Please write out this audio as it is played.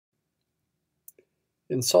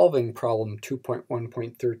In solving problem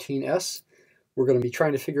 2.1.13s, we're going to be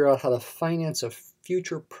trying to figure out how to finance a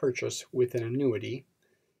future purchase with an annuity,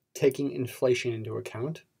 taking inflation into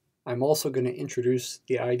account. I'm also going to introduce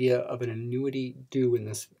the idea of an annuity due in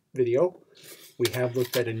this video. We have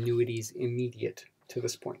looked at annuities immediate to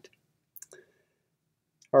this point.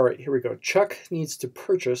 All right, here we go. Chuck needs to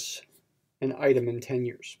purchase an item in 10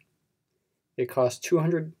 years. It costs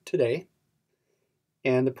 $200 today,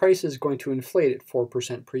 and the price is going to inflate at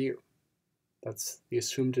 4% per year. That's the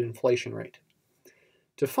assumed inflation rate.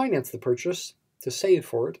 To finance the purchase, to save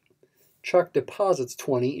for it, Chuck deposits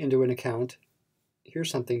 $20 into an account. Here's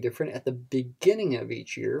something different. At the beginning of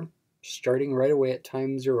each year, starting right away at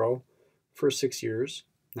time 0 for 6 years,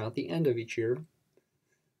 not at the end of each year.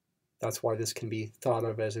 That's why this can be thought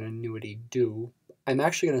of as an annuity due. I'm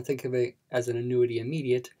actually going to think of it as an annuity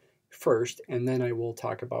immediate first, and then I will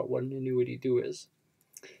talk about what an annuity due is.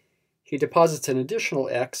 He deposits an additional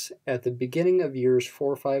X at the beginning of years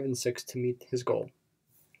 4, 5, and 6 to meet his goal.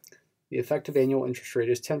 The effective annual interest rate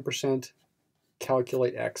is 10%.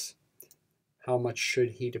 Calculate X. How much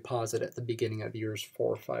should he deposit at the beginning of years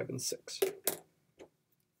 4, 5, and 6?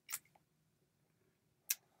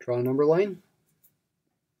 Draw a number line.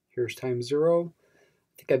 Here's time 0. I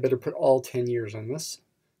think I better put all 10 years on this.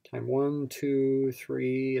 Time 1, 2,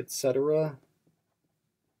 3, etc.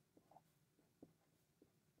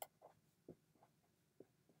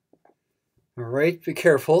 All right, be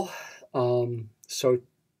careful. So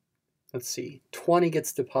let's see, 20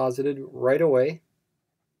 gets deposited right away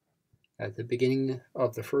at the beginning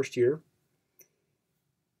of the first year.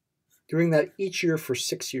 Doing that each year for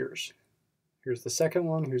 6 years. Here's the second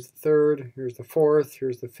one, here's the third, here's the fourth,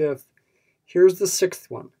 here's the fifth, here's the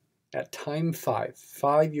sixth one. At time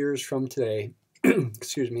 5 years from today,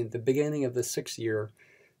 excuse me, at the beginning of the 6th year,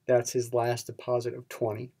 that's his last deposit of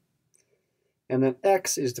 20. And then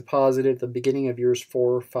X is deposited at the beginning of years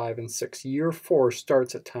 4, 5, and 6. Year 4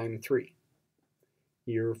 starts at time 3.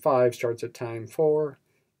 Year 5 starts at time 4,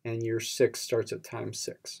 and year 6 starts at time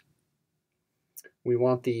 6. We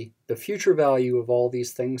want the future value of all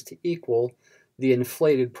these things to equal the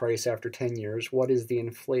inflated price after 10 years. What is the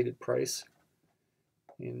inflated price?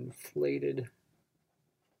 Inflated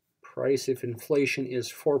price, if inflation is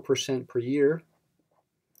 4% per year,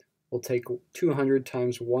 we'll take 200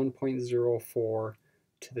 times 1.04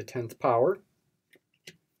 to the 10th power.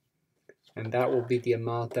 And that will be the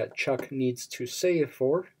amount that Chuck needs to save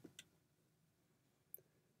for.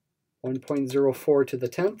 1.04 to the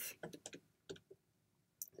 10th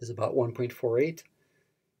is about 1.48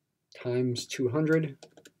 times 200.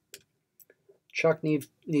 Chuck needs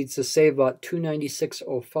to save about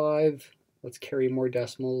 296.05. Let's carry more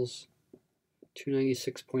decimals.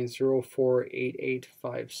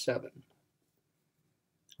 296.048857.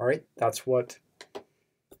 All right, that's what,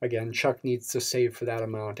 again, Chuck needs to save for that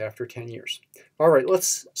amount after 10 years. All right,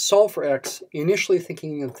 let's solve for X, initially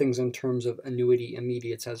thinking of things in terms of annuity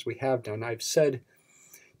immediates as we have done. I've said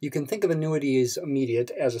you can think of annuities immediate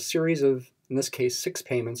as a series of, in this case, 6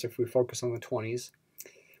 payments if we focus on the 20s,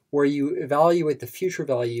 where you evaluate the future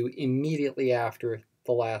value immediately after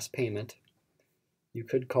the last payment. You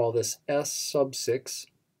could call this S sub 6.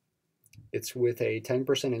 It's with a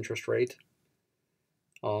 10% interest rate.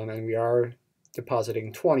 And we are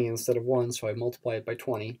depositing 20 instead of 1, so I multiply it by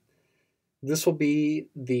 20. This will be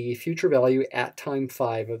the future value at time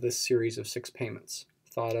 5 of this series of 6 payments,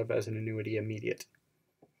 thought of as an annuity immediate.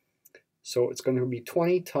 So it's going to be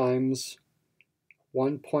 20 times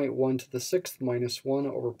 1.1 to the 6th minus 1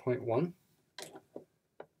 over 0.1.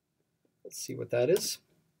 Let's see what that is.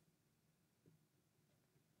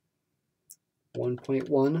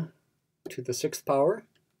 1.1 to the 6th power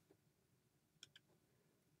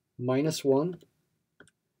minus 1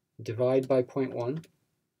 divide by 0.1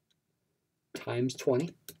 times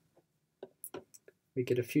 20. We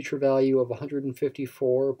get a future value of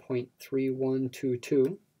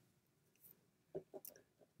 154.3122.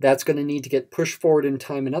 That's going to need to get pushed forward in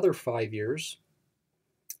time another 5 years,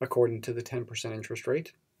 according to the 10% interest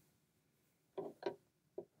rate.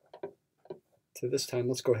 So this time,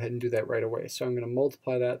 let's go ahead and do that right away. So I'm going to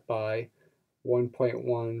multiply that by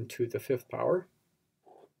 1.1 to the 5th power.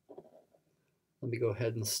 Let me go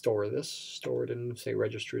ahead and store this. Store it in, say,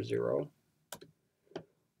 register 0.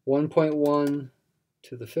 1.1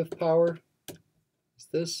 to the 5th power is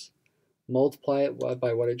this. Multiply it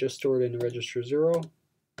by what I just stored in register 0.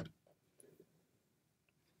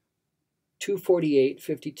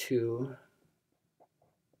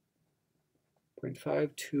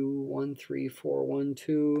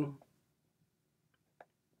 248.52.5213412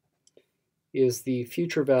 is the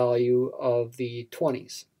future value of the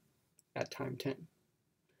 20s at time 10.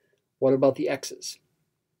 What about the x's?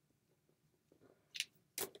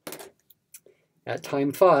 At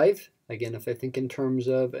time 5, again, if I think in terms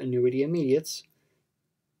of annuity immediates,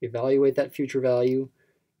 evaluate that future value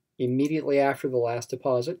immediately after the last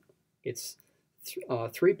deposit. It's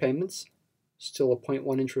 3 payments, still a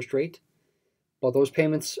 0.1 interest rate, but those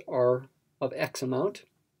payments are of X amount.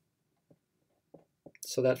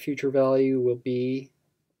 So that future value will be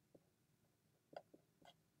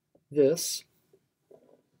this,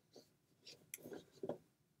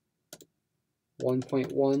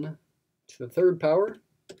 1.1 to the third power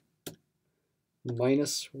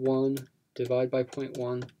minus 1 divided by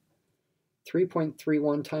 0.1,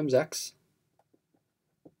 3.31 times X.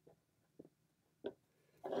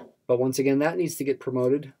 But once again, that needs to get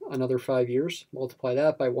promoted another 5 years. Multiply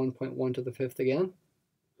that by 1.1 to the 5th again.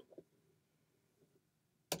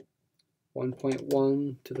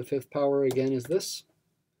 1.1 to the 5th power again is this,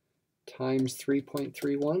 times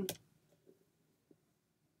 3.31.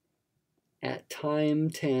 At time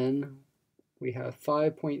 10, we have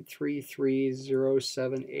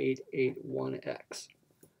 5.3307881x.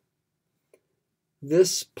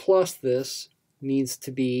 This plus this needs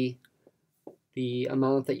to be the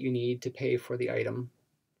amount that you need to pay for the item,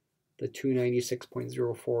 the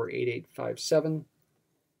 296.048857.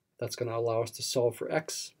 That's going to allow us to solve for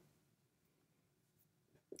x.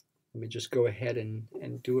 Let me just go ahead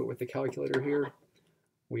and do it with the calculator here.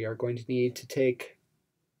 We are going to need to take,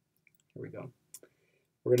 here we go.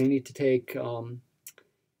 We're going to need to take,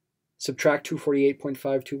 subtract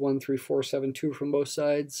 248.5213472 from both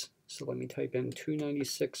sides. So let me type in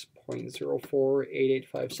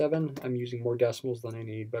 296.048857. I'm using more decimals than I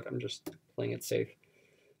need, but I'm just playing it safe.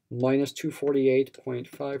 Minus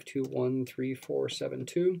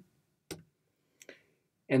 248.5213472.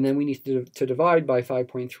 And then we need to divide by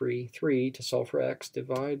 5.33 to solve for x.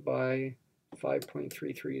 Divide by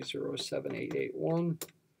 5.33078881.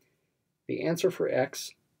 The answer for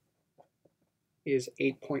x is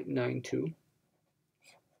 8.92.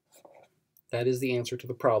 That is the answer to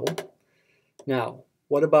the problem. Now,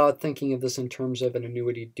 what about thinking of this in terms of an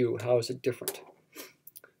annuity due? How is it different?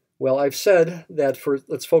 Well, I've said that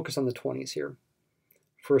let's focus on the 20s here.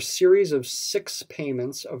 For a series of 6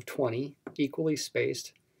 payments of 20, equally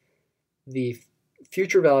spaced, the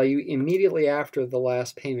future value immediately after the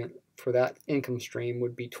last payment for that income stream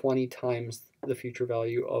would be 20 times the future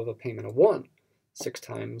value of a payment of 1, 6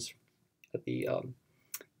 times at the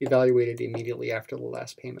evaluated immediately after the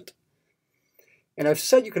last payment. And I've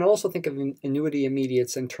said you can also think of annuity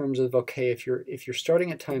immediates in terms of, okay, if you're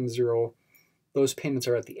starting at time 0, those payments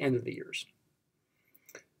are at the end of the years.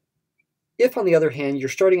 If, on the other hand, you're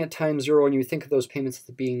starting at time 0 and you think of those payments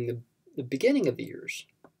as being the beginning of the years,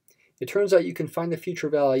 it turns out you can find the future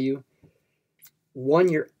value 1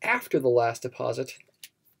 year after the last deposit,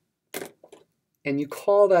 and you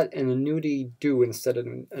call that an annuity due instead of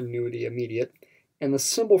an annuity immediate. And the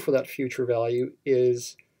symbol for that future value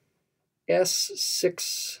is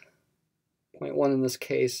S6.1 in this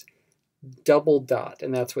case, double dot,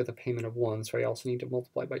 and that's with a payment of 1, so I also need to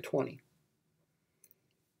multiply by 20.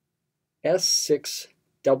 S6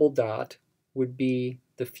 double dot would be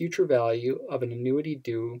the future value of an annuity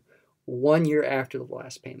due 1 year after the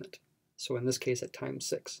last payment. So in this case at time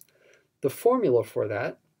 6. The formula for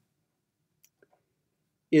that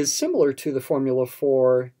is similar to the formula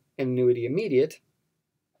for an annuity immediate.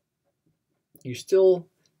 You still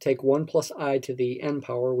take 1 plus I to the n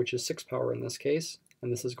power, which is 6 power in this case,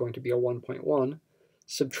 and this is going to be a 1.1.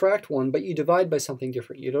 Subtract 1, but you divide by something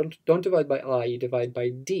different. You don't divide by I, you divide by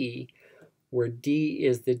D, where D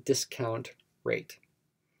is the discount rate.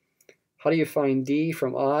 How do you find D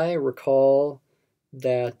from I? Recall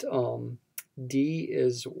that D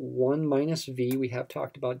is 1 minus V. We have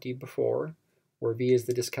talked about D before, where V is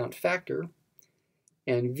the discount factor,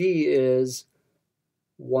 and V is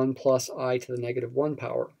 1 plus I to the negative 1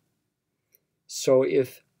 power. So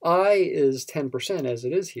if I is 10%, as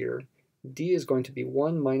it is here, D is going to be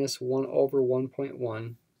 1 minus 1 over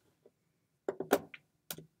 1.1.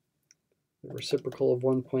 The reciprocal of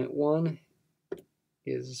 1.1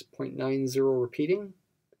 is 0.90 repeating.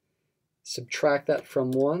 Subtract that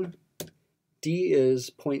from 1. D is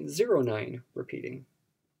 0.09 repeating.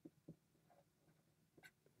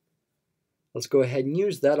 Let's go ahead and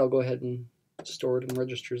use that. I'll go ahead and store it in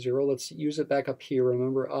register 0. Let's use it back up here.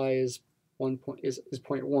 Remember, I is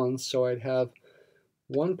 0.1, so I'd have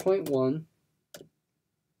 1.1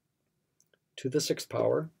 to the 6th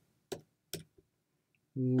power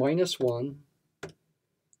minus 1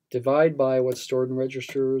 divide by what's stored in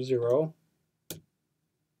register 0.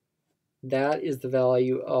 That is the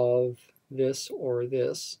value of this or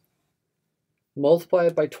this. multiply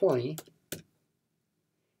it by 20,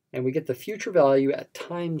 and we get the future value at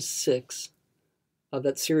times 6 of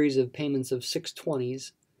that series of payments of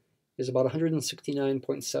 620s is about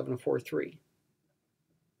 169.743.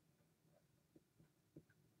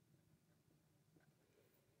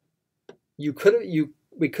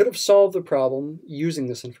 We could have solved the problem using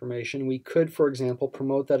this information. We could, for example,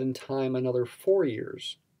 promote that in time another 4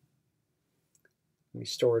 years. Let me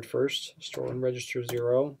store it first. Store in register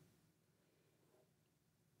 0.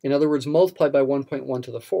 In other words, multiply by 1.1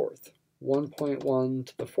 to the 4th. 1.1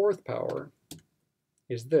 to the 4th power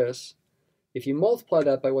is this. If you multiply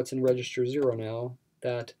that by what's in register 0 now,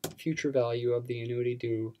 that future value of the annuity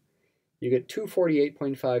due, you get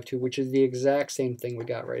 248.52, which is the exact same thing we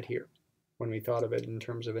got right here when we thought of it in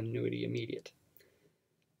terms of annuity immediate.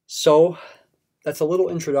 So that's a little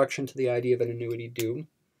introduction to the idea of an annuity due.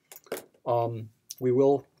 We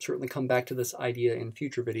will certainly come back to this idea in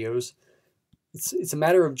future videos. It's a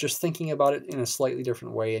matter of just thinking about it in a slightly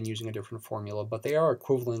different way and using a different formula, but they are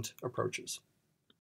equivalent approaches.